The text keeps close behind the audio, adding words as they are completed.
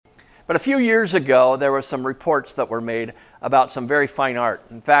But a few years ago, there were some reports that were made about some very fine art.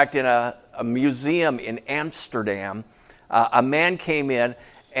 In fact, in a museum in Amsterdam, a man came in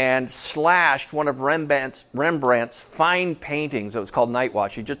and slashed one of Rembrandt's fine paintings. It was called Night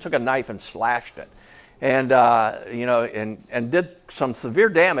Watch. He just took a knife and slashed it, and and did some severe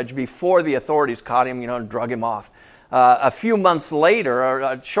damage before the authorities caught him, and drug him off. A few months later, or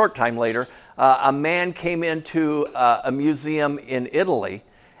a short time later, a man came into a museum in Italy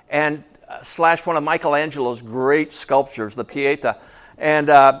and slashed one of Michelangelo's great sculptures, the Pieta, and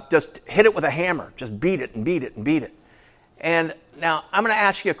just hit it with a hammer, just beat it and beat it and beat it. And now I'm going to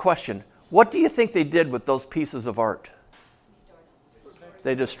ask you a question. What do you think they did with those pieces of art?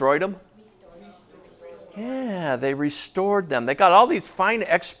 They destroyed them? Yeah, they restored them. They got all these fine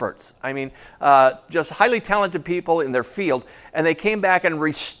experts. I mean, just highly talented people in their field, and they came back and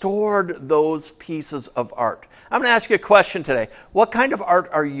restored those pieces of art. I'm going to ask you a question today. What kind of art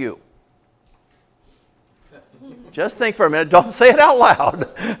are you? Just think for a minute. Don't say it out loud.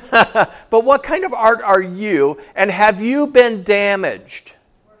 But what kind of art are you, and have you been damaged?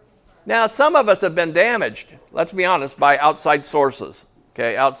 Now, some of us have been damaged, let's be honest, by outside sources,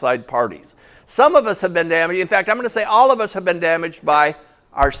 okay, outside parties. Some of us have been damaged. In fact, I'm going to say all of us have been damaged by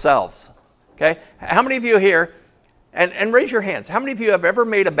ourselves. Okay? How many of you here, and raise your hands, how many of you have ever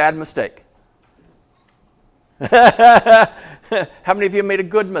made a bad mistake? How many of you made a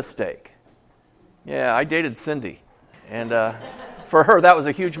good mistake? Yeah, I dated Cindy. And for her, that was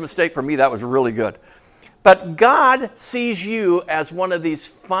a huge mistake. For me, that was really good. But God sees you as one of these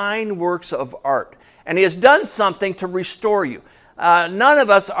fine works of art. And He has done something to restore you. None of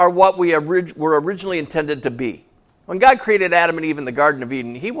us are what we were originally intended to be. When God created Adam and Eve in the Garden of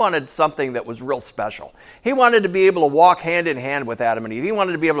Eden, He wanted something that was real special. He wanted to be able to walk hand in hand with Adam and Eve. He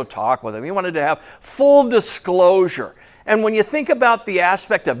wanted to be able to talk with them. He wanted to have full disclosure. And when you think about the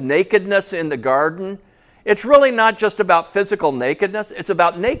aspect of nakedness in the garden, it's really not just about physical nakedness. It's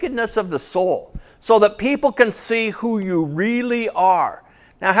about nakedness of the soul, so that people can see who you really are.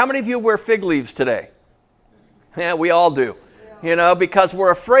 Now, how many of you wear fig leaves today? Yeah, we all do. Because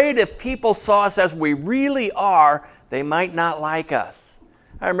we're afraid if people saw us as we really are, they might not like us.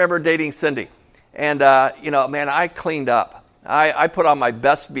 I remember dating Cindy, and, I cleaned up. I put on my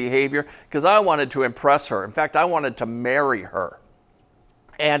best behavior because I wanted to impress her. In fact, I wanted to marry her.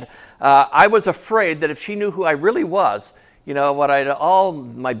 And I was afraid that if she knew who I really was, all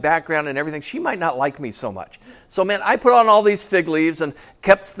my background and everything, she might not like me so much. So, I put on all these fig leaves and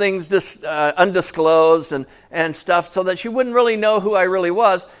kept things undisclosed and stuff so that she wouldn't really know who I really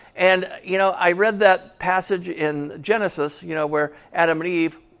was. And, I read that passage in Genesis, where Adam and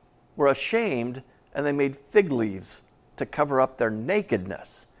Eve were ashamed and they made fig leaves to cover up their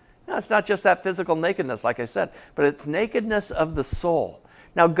nakedness. Now, it's not just that physical nakedness, like I said, but it's nakedness of the soul.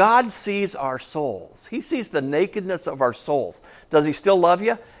 Now, God sees our souls. He sees the nakedness of our souls. Does He still love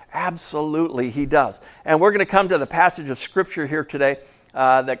you? Absolutely, He does. And we're going to come to the passage of Scripture here today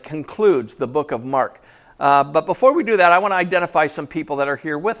that concludes the book of Mark. But before we do that, I want to identify some people that are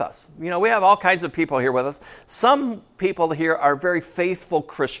here with us. We have all kinds of people here with us. Some people here are very faithful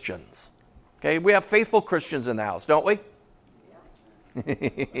Christians. Okay, we have faithful Christians in the house, don't we?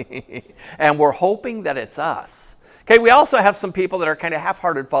 Yeah. And we're hoping that it's us. Okay, we also have some people that are kind of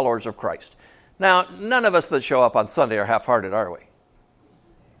half-hearted followers of Christ. Now, none of us that show up on Sunday are half-hearted, are we?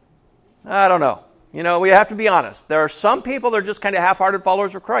 I don't know. We have to be honest. There are some people that are just kind of half-hearted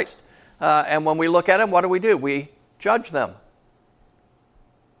followers of Christ. And when we look at them, what do? We judge them.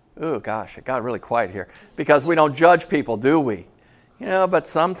 Oh, gosh, it got really quiet here. Because we don't judge people, do we? But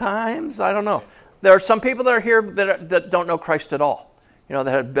sometimes, I don't know. There are some people that are here that don't know Christ at all. That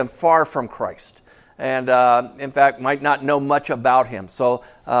have been far from Christ. And, in fact, might not know much about Him. So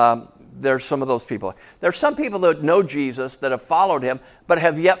there's some of those people. There's some people that know Jesus, that have followed Him, but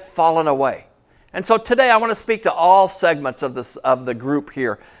have yet fallen away. And so today I want to speak to all segments of the group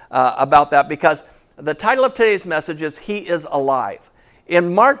here about that, because the title of today's message is He is Alive.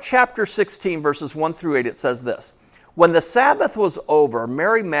 In Mark chapter 16, verses 1 through 8, it says this: When the Sabbath was over,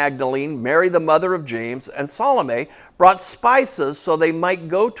 Mary Magdalene, Mary the mother of James, and Salome brought spices so they might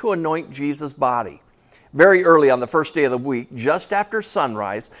go to anoint Jesus' body. Very early on the first day of the week, just after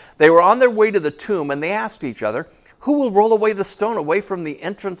sunrise, they were on their way to the tomb, and they asked each other, "Who will roll away the stone away from the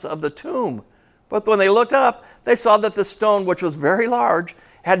entrance of the tomb?" But when they looked up, they saw that the stone, which was very large,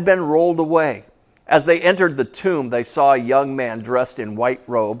 had been rolled away. As they entered the tomb, they saw a young man dressed in white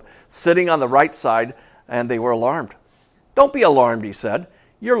robe, sitting on the right side, and they were alarmed. "Don't be alarmed," he said.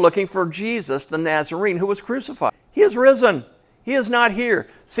 "You're looking for Jesus, the Nazarene, who was crucified. He is risen. He is not here.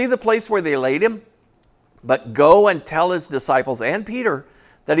 See the place where they laid Him? But go and tell His disciples and Peter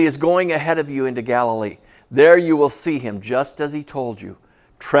that he is going ahead of you into Galilee. There you will see him just as he told you."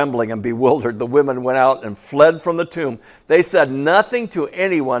 Trembling and bewildered, the women went out and fled from the tomb. They said nothing to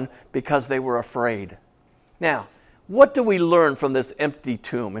anyone because they were afraid. Now, what do we learn from this empty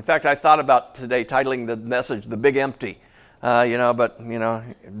tomb? In fact, I thought about today titling the message, "The Big Empty."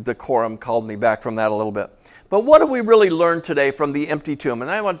 But decorum called me back from that a little bit. But what do we really learn today from the empty tomb?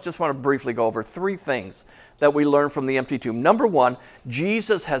 And I just want to briefly go over 3 things that we learn from the empty tomb. Number 1,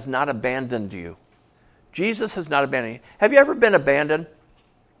 Jesus has not abandoned you. Jesus has not abandoned you. Have you ever been abandoned?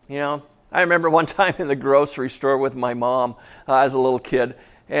 I remember one time in the grocery store with my mom as a little kid,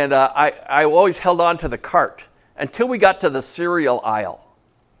 and I always held on to the cart until we got to the cereal aisle.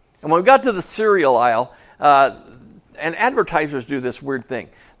 And when we got to the cereal aisle, and advertisers do this weird thing.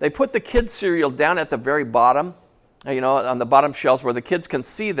 They put the kids' cereal down at the very bottom, on the bottom shelves where the kids can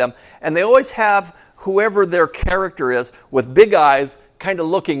see them, and they always have whoever their character is with big eyes kind of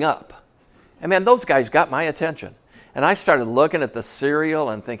looking up. And man, those guys got my attention. And I started looking at the cereal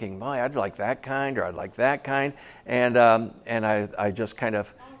and thinking, boy, I'd like that kind, or I'd like that kind. And I just kind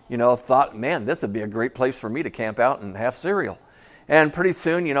of, thought, man, this would be a great place for me to camp out and have cereal. And pretty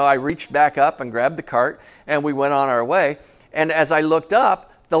soon, I reached back up and grabbed the cart, and we went on our way. And as I looked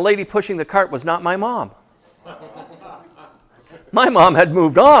up, the lady pushing the cart was not my mom. My mom had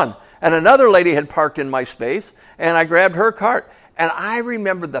moved on, and another lady had parked in my space, and I grabbed her cart. And I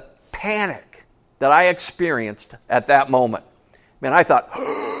remember the panic that I experienced at that moment. Man, I thought,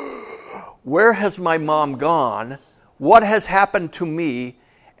 where has my mom gone? What has happened to me?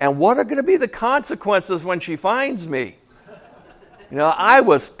 And what are going to be the consequences when she finds me? I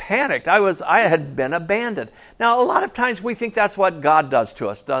was panicked. I had been abandoned. Now, a lot of times we think that's what God does to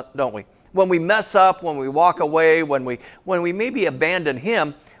us, don't we? When we mess up, when we walk away, when we maybe abandon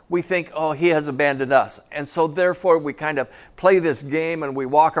him, we think, oh, he has abandoned us. And so therefore we kind of play this game and we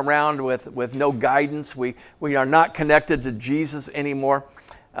walk around with no guidance. We are not connected to Jesus anymore.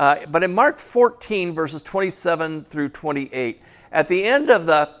 But in Mark 14, verses 27 through 28, at the end of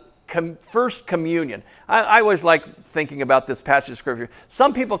the first communion, I always like thinking about this passage of Scripture.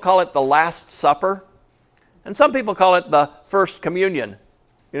 Some people call it the Last Supper, and some people call it the First Communion.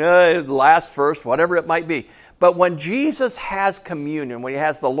 Last, first, whatever it might be. But when Jesus has communion, when he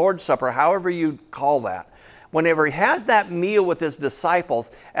has the Lord's Supper, however you call that, whenever he has that meal with his disciples,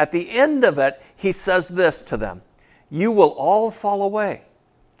 at the end of it, he says this to them, "You will all fall away,"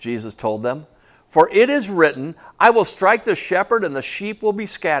 Jesus told them, "for it is written, I will strike the shepherd and the sheep will be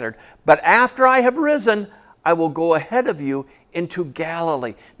scattered. But after I have risen, I will go ahead of you into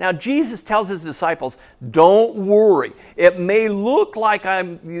Galilee." Now, Jesus tells his disciples, don't worry. It may look like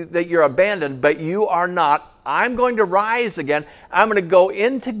that you're abandoned, but you are not. I'm going to rise again. I'm going to go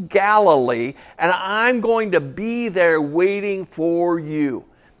into Galilee, and I'm going to be there waiting for you.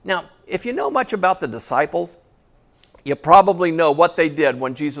 Now, if you know much about the disciples, you probably know what they did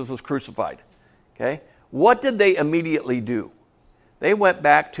when Jesus was crucified. Okay? What did they immediately do? They went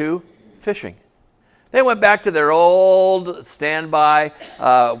back to fishing. They went back to their old standby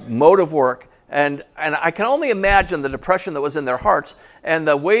mode of work. And I can only imagine the depression that was in their hearts and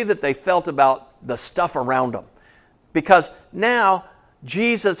the way that they felt about the stuff around them. Because now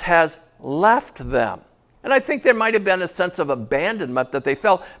Jesus has left them. And I think there might have been a sense of abandonment that they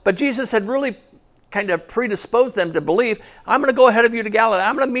felt. But Jesus had really kind of predisposed them to believe, I'm going to go ahead of you to Galilee.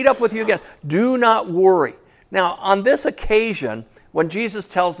 I'm going to meet up with you again. Do not worry. Now, on this occasion, when Jesus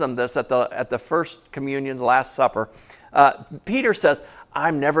tells them this at the first communion, the Last Supper, Peter says,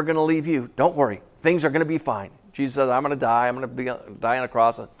 I'm never going to leave you. Don't worry. Things are going to be fine. Jesus says, I'm going to die. I'm going to die on a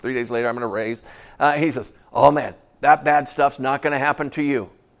cross. 3 days later, I'm going to raise. He says, oh man, that bad stuff's not going to happen to you.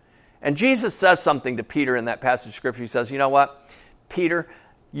 And Jesus says something to Peter in that passage of Scripture. He says, you know what, Peter,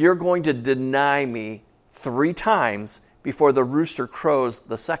 you're going to deny me 3 times before the rooster crows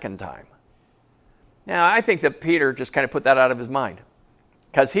the second time. Now, I think that Peter just kind of put that out of his mind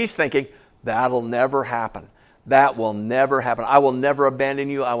because he's thinking, that'll never happen. That will never happen. I will never abandon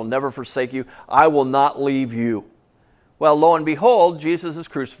you. I will never forsake you. I will not leave you. Well, lo and behold, Jesus is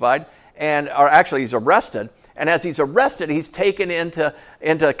crucified, or actually he's arrested. And as he's arrested, he's taken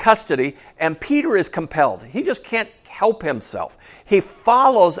into custody, and Peter is compelled. He just can't help himself. He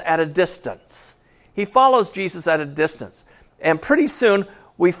follows at a distance. He follows Jesus at a distance. And pretty soon,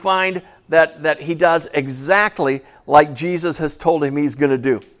 we find that he does exactly like Jesus has told him he's going to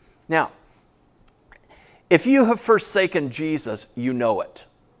do. Now, if you have forsaken Jesus, you know it.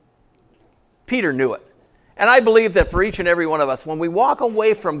 Peter knew it. And I believe that for each and every one of us, when we walk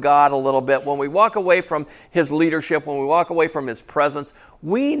away from God a little bit, when we walk away from his leadership, when we walk away from his presence,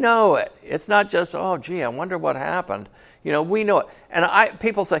 we know it. It's not just, oh, gee, I wonder what happened. We know it. And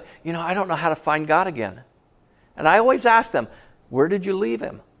people say, I don't know how to find God again. And I always ask them, where did you leave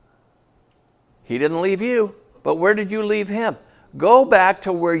him? He didn't leave you, but where did you leave him? Go back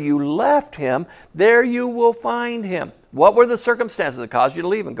to where you left him. There you will find him. What were the circumstances that caused you to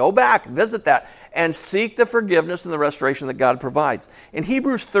leave him? Go back, visit that, and seek the forgiveness and the restoration that God provides. In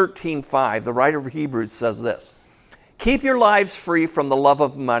Hebrews 13:5, the writer of Hebrews says this, keep your lives free from the love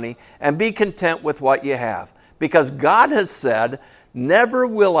of money and be content with what you have. Because God has said, never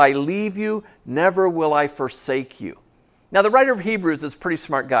will I leave you, never will I forsake you. Now, the writer of Hebrews is a pretty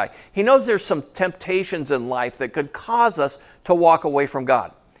smart guy. He knows there's some temptations in life that could cause us to walk away from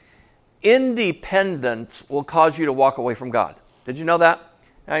God. Independence will cause you to walk away from God. Did you know that?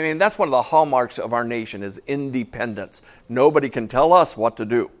 I mean, that's one of the hallmarks of our nation is independence. Nobody can tell us what to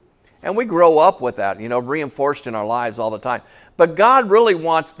do. And we grow up with that, reinforced in our lives all the time. But God really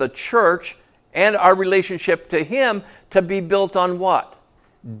wants the church and our relationship to him to be built on what?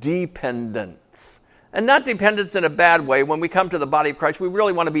 Dependence. And not dependence in a bad way. When we come to the body of Christ, we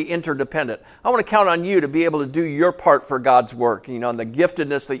really want to be interdependent. I want to count on you to be able to do your part for God's work, and the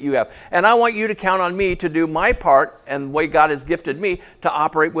giftedness that you have. And I want you to count on me to do my part and the way God has gifted me to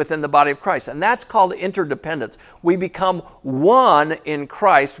operate within the body of Christ. And that's called interdependence. We become one in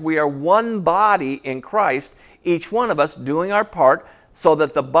Christ. We are one body in Christ, each one of us doing our part so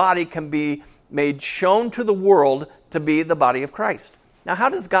that the body can be made shown to the world to be the body of Christ. Now, how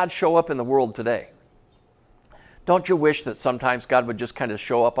does God show up in the world today? Don't you wish that sometimes God would just kind of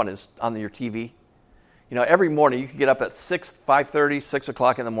show up on your TV? Every morning you could get up at 5:30, 6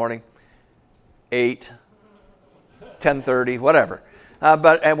 o'clock in the morning, 8, 10:30, whatever.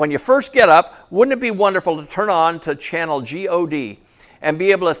 But when you first get up, wouldn't it be wonderful to turn on to channel GOD and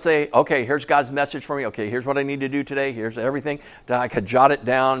be able to say, okay, here's God's message for me. Okay, here's what I need to do today. Here's everything. I could jot it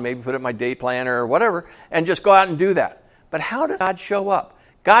down, maybe put it in my day planner or whatever, and just go out and do that. But how does God show up?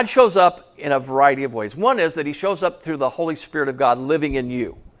 God shows up in a variety of ways. One is that he shows up through the Holy Spirit of God living in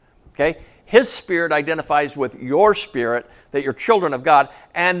you. Okay? His Spirit identifies with your spirit, that you're children of God,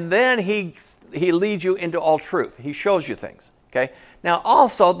 and then he leads you into all truth. He shows you things. Okay? Now,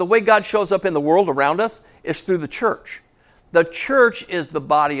 also, the way God shows up in the world around us is through the church. The church is the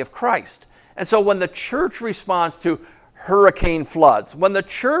body of Christ. And so when the church responds to hurricane floods, when the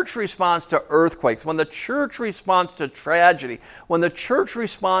church responds to earthquakes, when the church responds to tragedy, when the church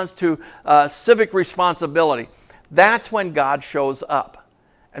responds to civic responsibility, that's when God shows up.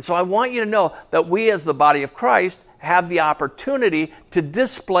 And so I want you to know that we as the body of Christ have the opportunity to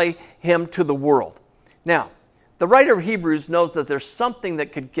display him to the world. Now, the writer of Hebrews knows that there's something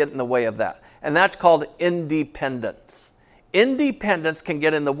that could get in the way of that, and that's called independence. Independence can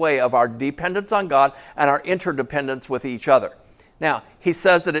get in the way of our dependence on God and our interdependence with each other. Now, he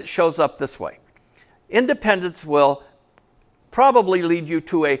says that it shows up this way. Independence will probably lead you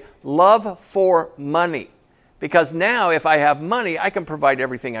to a love for money. Because now, if I have money, I can provide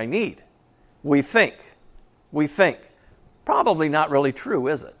everything I need. We think. Probably not really true,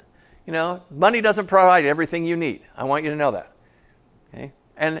 is it? Money doesn't provide everything you need. I want you to know that. Okay?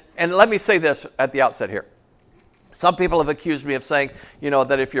 And let me say this at the outset here. Some people have accused me of saying,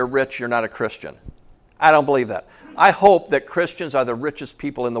 that if you're rich, you're not a Christian. I don't believe that. I hope that Christians are the richest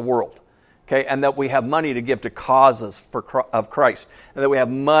people in the world, okay, and that we have money to give to causes of Christ, and that we have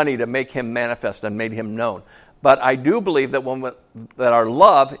money to make him manifest and make him known. But I do believe that that our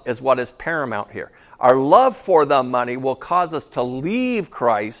love is what is paramount here. Our love for the money will cause us to leave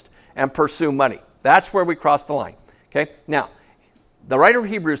Christ and pursue money. That's where we cross the line. Okay? Now, the writer of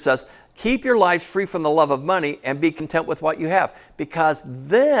Hebrews says, keep your lives free from the love of money and be content with what you have, because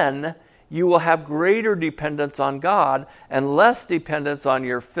then you will have greater dependence on God and less dependence on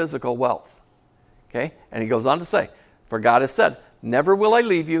your physical wealth. Okay? And he goes on to say, for God has said, never will I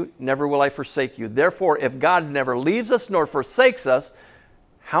leave you, never will I forsake you. Therefore, if God never leaves us nor forsakes us,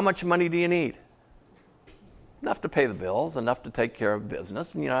 how much money do you need? Enough to pay the bills, enough to take care of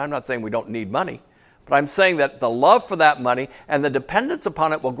business. I'm not saying we don't need money. But I'm saying that the love for that money and the dependence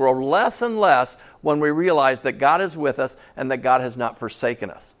upon it will grow less and less when we realize that God is with us and that God has not forsaken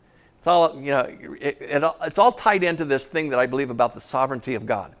us. It's all, it's all tied into this thing that I believe about the sovereignty of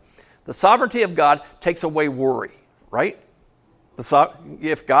God. The sovereignty of God takes away worry, right?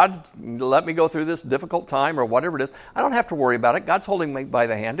 If God let me go through this difficult time or whatever it is, I don't have to worry about it. God's holding me by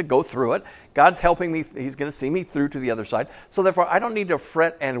the hand to go through it. God's helping me. He's going to see me through to the other side. So therefore, I don't need to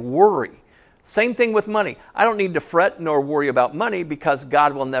fret and worry. Same thing with money. I don't need to fret nor worry about money because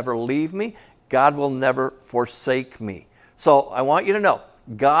God will never leave me. God will never forsake me. So I want you to know,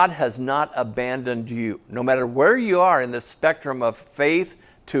 God has not abandoned you. No matter where you are in the spectrum of faith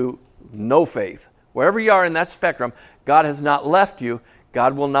to no faith, wherever you are in that spectrum, God has not left you.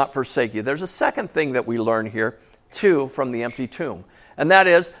 God will not forsake you. There's a second thing that we learn here, too, from the empty tomb. And that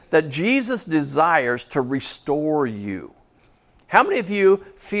is that Jesus desires to restore you. How many of you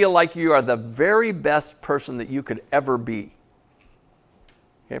feel like you are the very best person that you could ever be?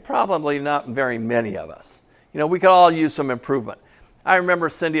 Okay, probably not very many of us. We could all use some improvement. I remember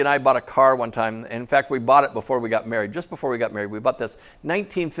Cindy and I bought a car one time. In fact, we bought it before we got married. Just before we got married, we bought this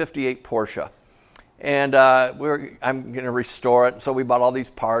 1958 Porsche. And I'm going to restore it. So we bought all these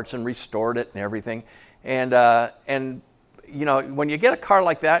parts and restored it and everything. And when you get a car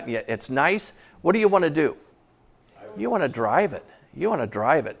like that, it's nice. What do you want to do? You want to drive it.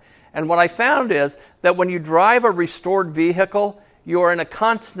 And what I found is that when you drive a restored vehicle, you are in a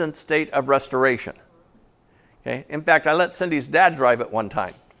constant state of restoration. Okay? In fact, I let Cindy's dad drive it one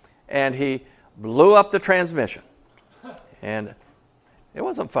time, and he blew up the transmission. And it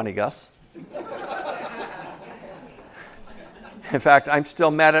wasn't funny, Gus. In fact, I'm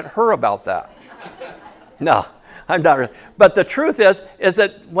still mad at her about that. No, I'm not really. But the truth is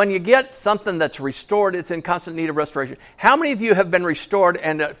that when you get something that's restored, it's in constant need of restoration. How many of you have been restored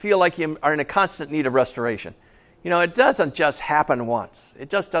and feel like you are in a constant need of restoration? It doesn't just happen once. It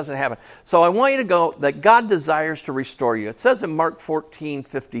just doesn't happen. So I want you to go that God desires to restore you. It says in Mark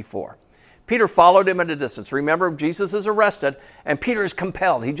 14:54. Peter followed him at a distance. Remember, Jesus is arrested, and Peter is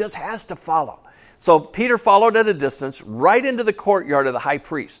compelled. He just has to follow. So Peter followed at a distance right into the courtyard of the high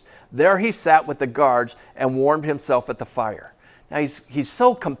priest. There he sat with the guards and warmed himself at the fire. Now he's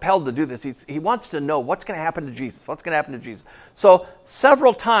so compelled to do this. He wants to know what's going to happen to Jesus. What's going to happen to Jesus? So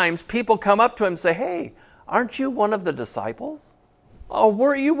several times people come up to him and say, "Hey, aren't you one of the disciples? Oh,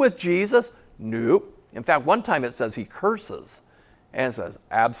 weren't you with Jesus?" Nope. In fact, one time it says he curses. And it says,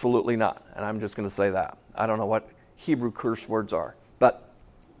 absolutely not. And I'm just going to say that. I don't know what Hebrew curse words are. But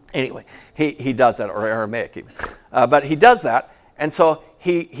anyway, he does that, or Aramaic even. But he does that, and so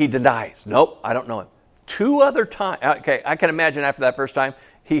he denies. Nope, I don't know him. 2 other times. Okay, I can imagine after that first time,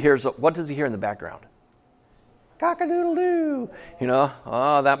 he hears, what does he hear in the background? Cock-a-doodle-doo.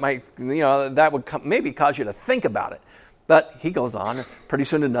 That might, that would maybe cause you to think about it. But he goes on, and pretty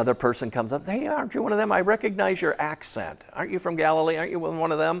soon another person comes up. "Hey, aren't you one of them? I recognize your accent. Aren't you from Galilee? Aren't you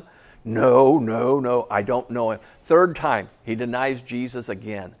one of them?" No, I don't know him. 3rd time, he denies Jesus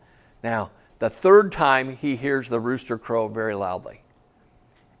again. Now, the 3rd time, he hears the rooster crow very loudly.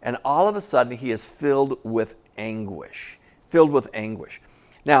 And all of a sudden, he is filled with anguish.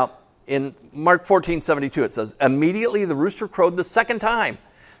 Now, in Mark 14:72, it says, "Immediately the rooster crowed the 2nd time.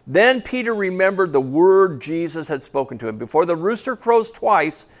 Then Peter remembered the word Jesus had spoken to him. 'Before the rooster crows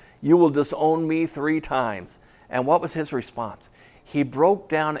twice, you will disown me 3 times. And what was his response? He broke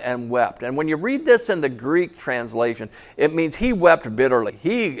down and wept. And when you read this in the Greek translation, it means he wept bitterly.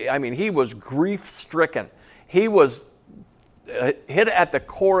 He was grief-stricken. He was hit at the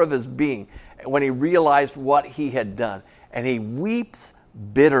core of his being when he realized what he had done. And he weeps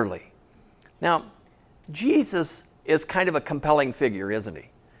bitterly. Now, Jesus is kind of a compelling figure, isn't he?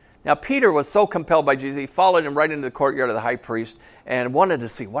 Now, Peter was so compelled by Jesus, he followed him right into the courtyard of the high priest and wanted to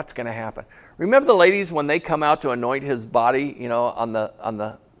see what's going to happen. Remember the ladies when they come out to anoint his body, on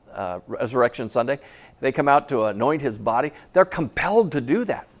the Resurrection Sunday? They come out to anoint his body. They're compelled to do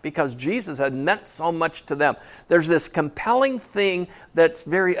that because Jesus had meant so much to them. There's this compelling thing that's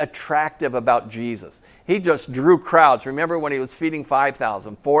very attractive about Jesus. He just drew crowds. Remember when he was feeding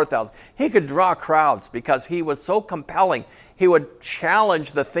 5,000, 4,000? He could draw crowds because he was so compelling. He would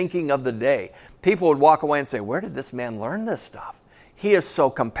challenge the thinking of the day. People would walk away and say, "Where did this man learn this stuff?" He is so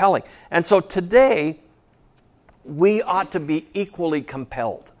compelling. And so today, we ought to be equally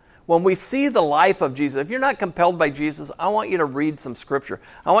compelled. When we see the life of Jesus, if you're not compelled by Jesus, I want you to read some scripture.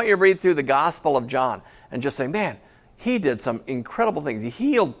 I want you to read through the Gospel of John and just say, man, he did some incredible things. He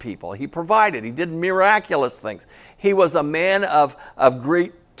healed people. He provided. He did miraculous things. He was a man of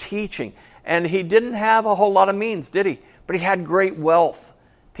great teaching. And he didn't have a whole lot of means, did he? But he had great wealth.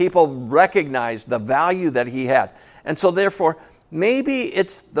 People recognized the value that he had. And so therefore, maybe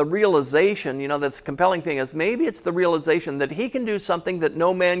it's the realization, that's the compelling thing is maybe it's the realization that he can do something that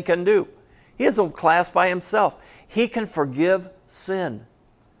no man can do. He is a class by himself. He can forgive sin.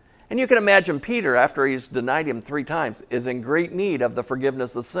 And you can imagine Peter, after he's denied him 3 times, is in great need of the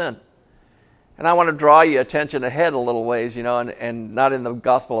forgiveness of sin. And I want to draw your attention ahead a little ways, and not in the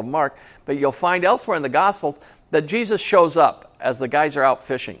Gospel of Mark, but you'll find elsewhere in the Gospels that Jesus shows up as the guys are out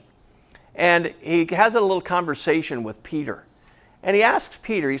fishing. And he has a little conversation with Peter. And he asks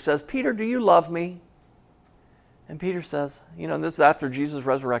Peter, he says, "Peter, do you love me?" And Peter says, this is after Jesus'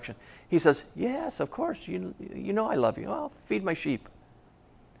 resurrection. He says, "Yes, of course, you know I love you. Well, feed my sheep."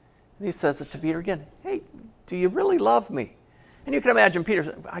 And he says it to Peter again. Hey, do you really love me? And you can imagine Peter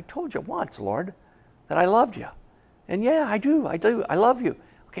saying, I told you once, Lord, that I loved you. And yeah, I do. I love you.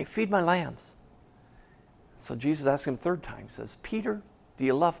 Okay, feed my lambs. So Jesus asked him a third time. He says, Peter, do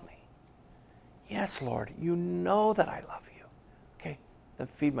you love me? Yes, Lord, you know that I love you. Okay, then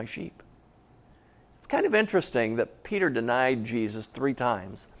feed my sheep. It's kind of interesting that Peter denied Jesus 3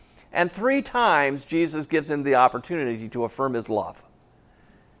 times. And 3 times Jesus gives him the opportunity to affirm his love.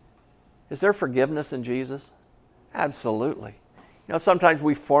 Is there forgiveness in Jesus? Absolutely. You know, sometimes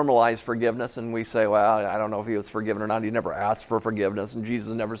we formalize forgiveness and we say, well, I don't know if he was forgiven or not. He never asked for forgiveness, and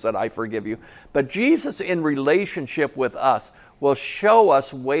Jesus never said, I forgive you. But Jesus, in relationship with us, will show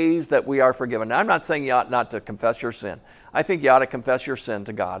us ways that we are forgiven. Now, I'm not saying you ought not to confess your sin. I think you ought to confess your sin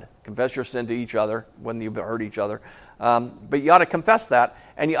to God. Confess your sin to each other when you hurt each other. But you ought to confess that,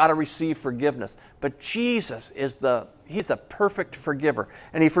 and you ought to receive forgiveness. But Jesus he's the perfect forgiver.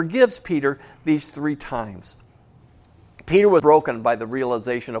 And he forgives Peter these 3 times. Peter was broken by the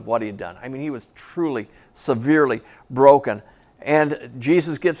realization of what he had done. I mean, he was truly, severely broken. And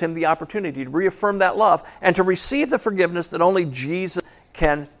Jesus gives him the opportunity to reaffirm that love and to receive the forgiveness that only Jesus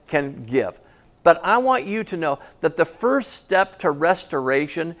can give. But I want you to know that the first step to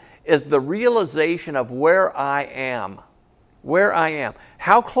restoration is the realization of where I am. Where I am.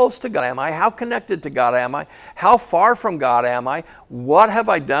 How close to God am I? How connected to God am I? How far from God am I? What have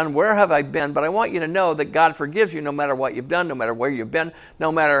I done? Where have I been? But I want you to know that God forgives you no matter what you've done, no matter where you've been,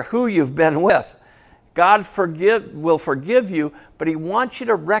 no matter who you've been with. God will forgive you, but he wants you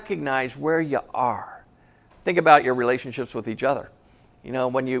to recognize where you are. Think about your relationships with each other. You know,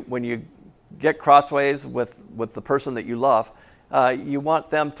 when you get crossways with the person that you love, you want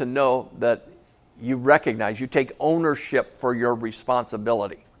them to know that you recognize, you take ownership for your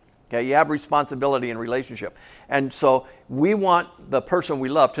responsibility. Okay, you have responsibility in relationship. And so we want the person we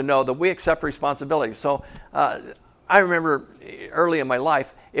love to know that we accept responsibility. So I remember early in my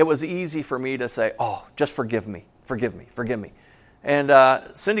life, it was easy for me to say, oh, just forgive me. And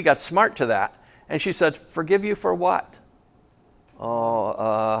Cindy got smart to that. And she said, forgive you for what?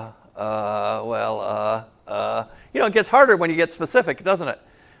 It gets harder when you get specific, doesn't it?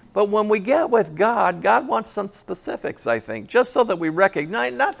 But when we get with God, God wants some specifics, I think, just so that we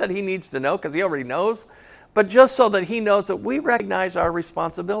recognize, not that he needs to know because he already knows, but just so that he knows that we recognize our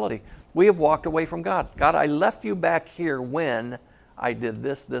responsibility. We have walked away from God. God, I left you back here when I did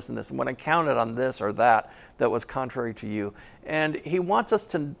this, this, and this, and when I counted on this or that was contrary to you. And he wants us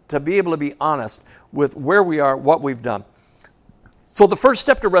to be able to be honest with where we are, what we've done. So the first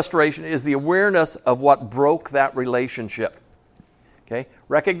step to restoration is the awareness of what broke that relationship. Okay?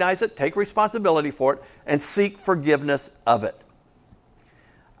 Recognize it, take responsibility for it, and seek forgiveness of it.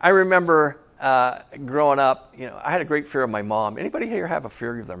 I remember growing up, I had a great fear of my mom. Anybody here have a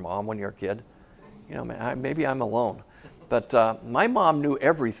fear of their mom when you're a kid? Maybe I'm alone. But my mom knew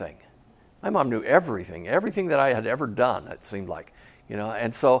everything. Everything that I had ever done, it seemed like.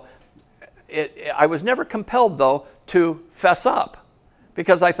 And so I was never compelled, though, to fess up.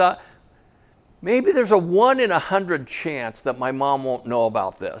 Because I thought, maybe there's a 1 in 100 chance that my mom won't know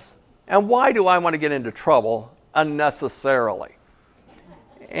about this. And why do I want to get into trouble unnecessarily?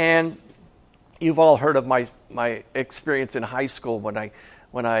 And you've all heard of my experience in high school when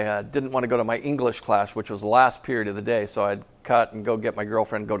I didn't want to go to my English class, which was the last period of the day, so I'd cut and go get my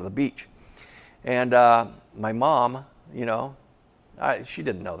girlfriend and go to the beach. And my mom, she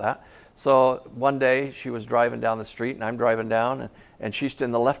didn't know that. So one day she was driving down the street and I'm driving down and she's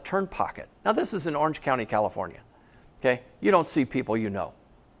in the left turn pocket. Now this is in Orange County, California. Okay? You don't see people you know.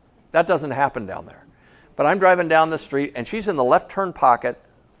 That doesn't happen down there. But I'm driving down the street and she's in the left turn pocket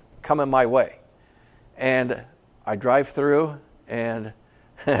coming my way. And I drive through and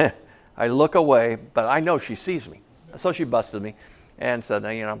I look away, but I know she sees me. So she busted me and said,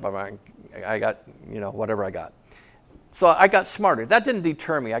 I got, whatever I got. So I got smarter. That didn't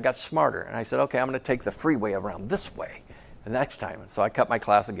deter me. I got smarter. And I said, okay, I'm going to take the freeway around this way the next time. So I cut my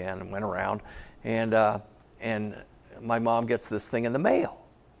class again and went around. And my mom gets this thing in the mail.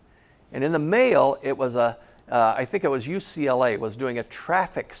 And in the mail, it was I think it was UCLA was doing a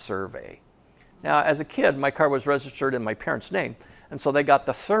traffic survey. Now, as a kid, my car was registered in my parents' name. And so they got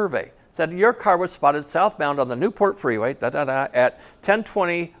the survey. It said, your car was spotted southbound on the Newport Freeway at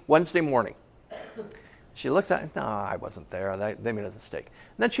 10:20 Wednesday morning. She looks at it. No, I wasn't there. They made a mistake.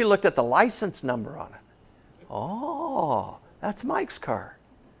 And then she looked at the license number on it. Oh, that's Mike's car.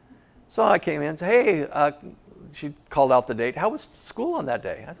 So I came in and said, hey, she called out the date. How was school on that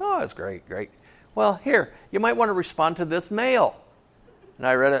day? I thought, it was great. Well, here, you might want to respond to this mail. And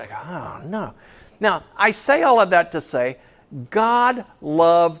I read it. Oh, no. Now, I say all of that to say, God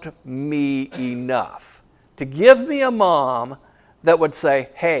loved me enough to give me a mom that would say,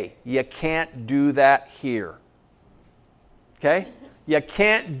 hey, you can't do that here. Okay? You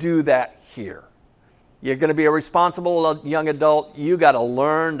can't do that here. You're going to be a responsible young adult. You got to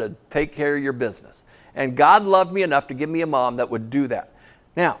learn to take care of your business. And God loved me enough to give me a mom that would do that.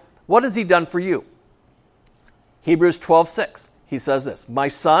 Now, what has he done for you? Hebrews 12:6. He says this, my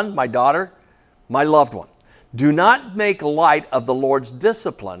son, my daughter, my loved one, do not make light of the Lord's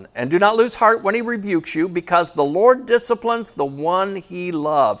discipline, and do not lose heart when he rebukes you, because the Lord disciplines the one he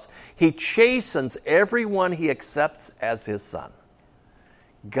loves. He chastens everyone he accepts as his son.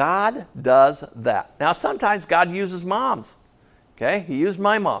 God does that. Now, sometimes God uses moms. Okay? He used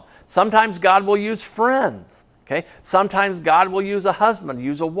my mom. Sometimes God will use friends. Okay? Sometimes God will use a husband,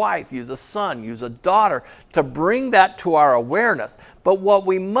 use a wife, use a son, use a daughter to bring that to our awareness. But what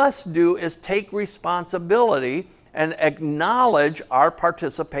we must do is take responsibility and acknowledge our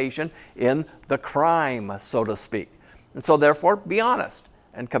participation in the crime, so to speak. And so therefore, be honest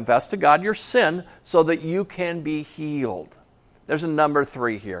and confess to God your sin so that you can be healed. There's a number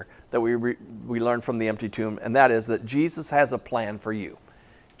 3 here that we learn from the empty tomb, and that is that Jesus has a plan for you.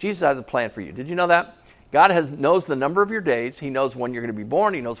 Jesus has a plan for you. Did you know that? God knows the number of your days. He knows when you're going to be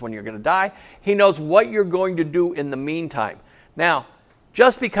born. He knows when you're going to die. He knows what you're going to do in the meantime. Now,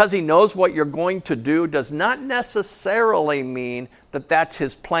 just because he knows what you're going to do does not necessarily mean that that's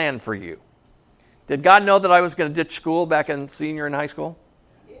his plan for you. Did God know that I was going to ditch school back in senior in high school?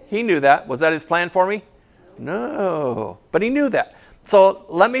 He knew that. Was that his plan for me? No. But he knew that. So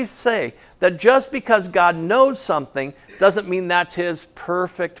let me say that just because God knows something doesn't mean that's his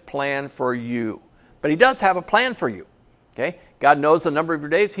perfect plan for you. But he does have a plan for you. Okay? God knows the number of your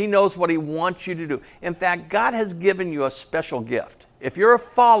days. He knows what he wants you to do. In fact, God has given you a special gift. If you're a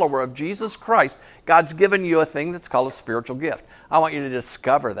follower of Jesus Christ, God's given you a thing that's called a spiritual gift. I want you to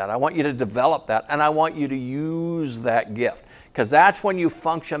discover that. I want you to develop that. And I want you to use that gift. Because that's when you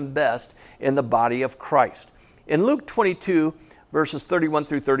function best in the body of Christ. In Luke 22, verses 31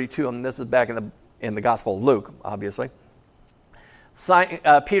 through 32, and this is back in the Gospel of Luke, obviously,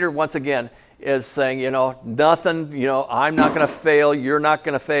 Peter once again is saying, nothing, I'm not going to fail, you're not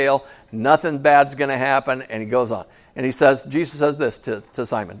going to fail, nothing bad's going to happen, and he goes on. And he says, Jesus says this to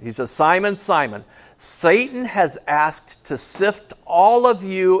Simon. He says, Simon, Simon, Satan has asked to sift all of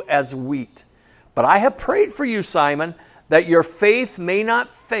you as wheat. But I have prayed for you, Simon, that your faith may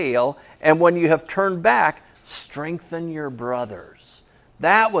not fail, and when you have turned back, strengthen your brothers.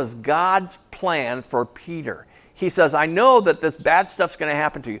 That was God's plan for Peter. He says, I know that this bad stuff's going to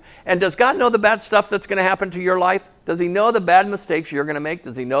happen to you. And does God know the bad stuff that's going to happen to your life? Does he know the bad mistakes you're going to make?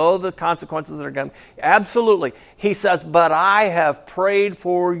 Does he know the consequences that are going to... Absolutely. He says, but I have prayed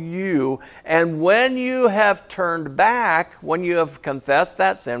for you. And when you have turned back, when you have confessed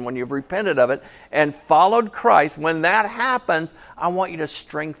that sin, when you've repented of it and followed Christ, when that happens, I want you to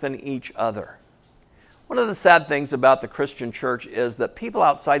strengthen each other. One of the sad things about the Christian church is that people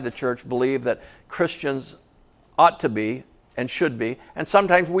outside the church believe that Christians ought to be and should be, and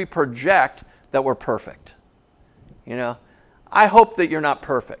sometimes we project that we're perfect. I hope that you're not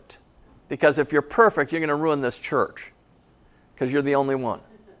perfect, because if you're perfect, you're going to ruin this church, because you're the only one.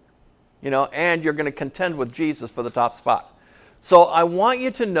 And you're going to contend with Jesus for the top spot. So I want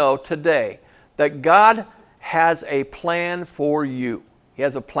you to know today that God has a plan for you. He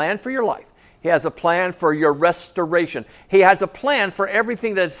has a plan for your life. He has a plan for your restoration. He has a plan for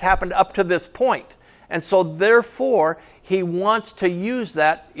everything that's happened up to this point. And so therefore, he wants to use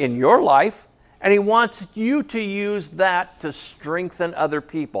that in your life, and he wants you to use that to strengthen other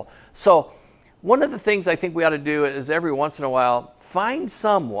people. So one of the things I think we ought to do is every once in a while, find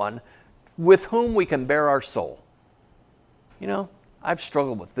someone with whom we can bear our soul. I've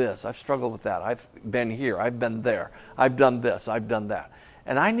struggled with this, I've struggled with that, I've been here, I've been there, I've done this, I've done that.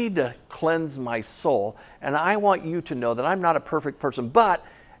 And I need to cleanse my soul, and I want you to know that I'm not a perfect person, but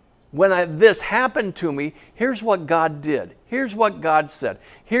when this happened to me, here's what God did. Here's what God said.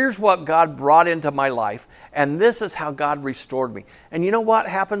 Here's what God brought into my life. And this is how God restored me. And you know what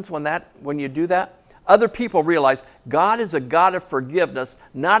happens when you do that? Other people realize God is a God of forgiveness,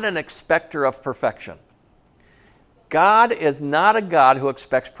 not an expector of perfection. God is not a God who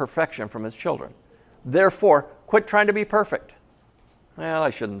expects perfection from his children. Therefore, quit trying to be perfect. Well, I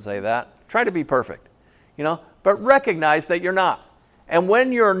shouldn't say that. Try to be perfect. But recognize that you're not. And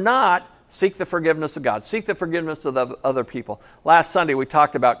when you're not, seek the forgiveness of God. Seek the forgiveness of the other people. Last Sunday, we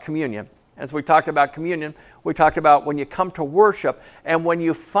talked about communion. As we talked about communion, we talked about when you come to worship, and when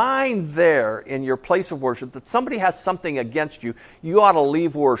you find there in your place of worship that somebody has something against you, you ought to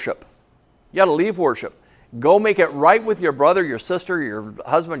leave worship. You ought to leave worship. Go make it right with your brother, your sister, your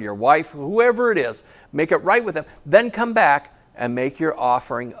husband, your wife, whoever it is. Make it right with them. Then come back and make your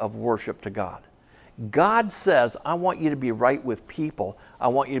offering of worship to God. God says, I want you to be right with people. I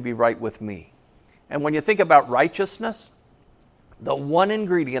want you to be right with me. And when you think about righteousness, the one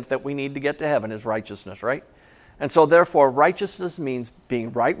ingredient that we need to get to heaven is righteousness, right? And so therefore, righteousness means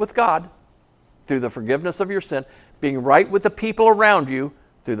being right with God through the forgiveness of your sin, being right with the people around you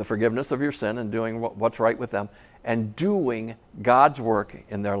through the forgiveness of your sin and doing what's right with them, and doing God's work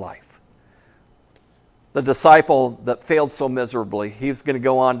in their life. The disciple that failed so miserably, he's going to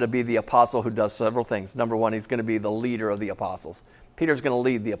go on to be the apostle who does several things. Number one, he's going to be the leader of the apostles. Peter's going to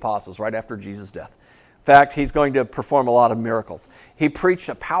lead the apostles right after Jesus' death. In fact, he's going to perform a lot of miracles. He preached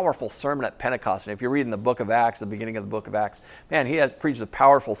a powerful sermon at Pentecost. And if you read in the book of Acts, the beginning of the book of Acts, man, he has preached a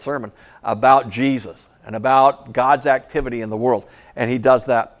powerful sermon about Jesus and about God's activity in the world. And he does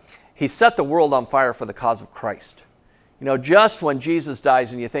that. He set the world on fire for the cause of Christ. You know, just when Jesus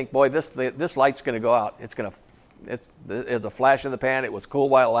dies and you think, boy, this light's going to go out. It's a flash in the pan. It was cool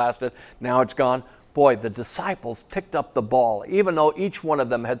while it lasted. Now it's gone. Boy, the disciples picked up the ball, even though each one of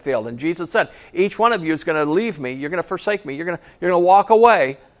them had failed. And Jesus said, each one of you is going to leave me. You're going to forsake me. You're going to walk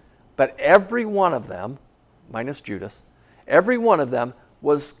away. But every one of them, minus Judas, every one of them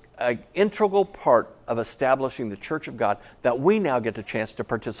was an integral part of establishing the church of God that we now get the chance to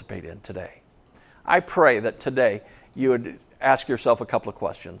participate in today. I pray that today you would ask yourself a couple of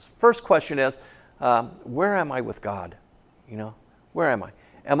questions. First question is, where am I with God? You know, where am I?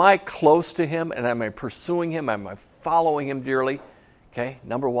 Am I close to Him, and am I pursuing Him? Am I following Him dearly? Okay,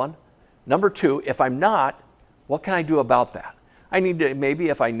 number one. Number two, if I'm not, what can I do about that? I need to, maybe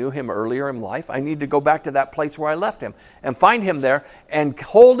if I knew Him earlier in life, I need to go back to that place where I left Him and find Him there and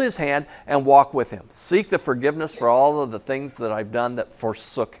hold His hand and walk with Him. Seek the forgiveness for all of the things that I've done that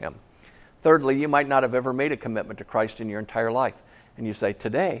forsook Him. Thirdly, you might not have ever made a commitment to Christ in your entire life. And you say,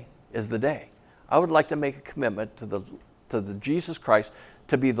 today is the day. I would like to make a commitment to the Jesus Christ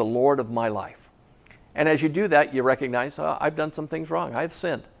to be the Lord of my life. And as you do that, you recognize, I've done some things wrong. I've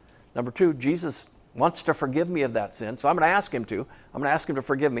sinned. Number two, Jesus wants to forgive me of that sin, so I'm going to ask Him to. I'm going to ask Him to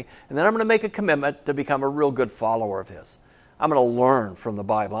forgive me. And then I'm going to make a commitment to become a real good follower of His. I'm going to learn from the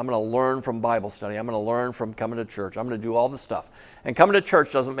Bible. I'm going to learn from Bible study. I'm going to learn from coming to church. I'm going to do all the stuff. And coming to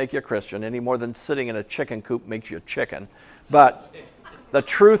church doesn't make you a Christian any more than sitting in a chicken coop makes you a chicken. But the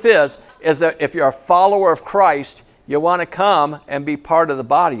truth is that if you're a follower of Christ, you want to come and be part of the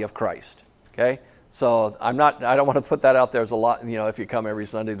body of Christ. Okay? So I don't want to put that out there as a lot, if you come every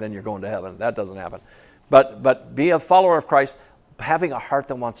Sunday, then you're going to heaven. That doesn't happen. But be a follower of Christ, having a heart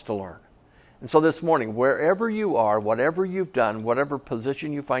that wants to learn. And so this morning, wherever you are, whatever you've done, whatever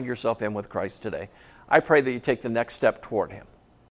position you find yourself in with Christ today, I pray that you take the next step toward Him.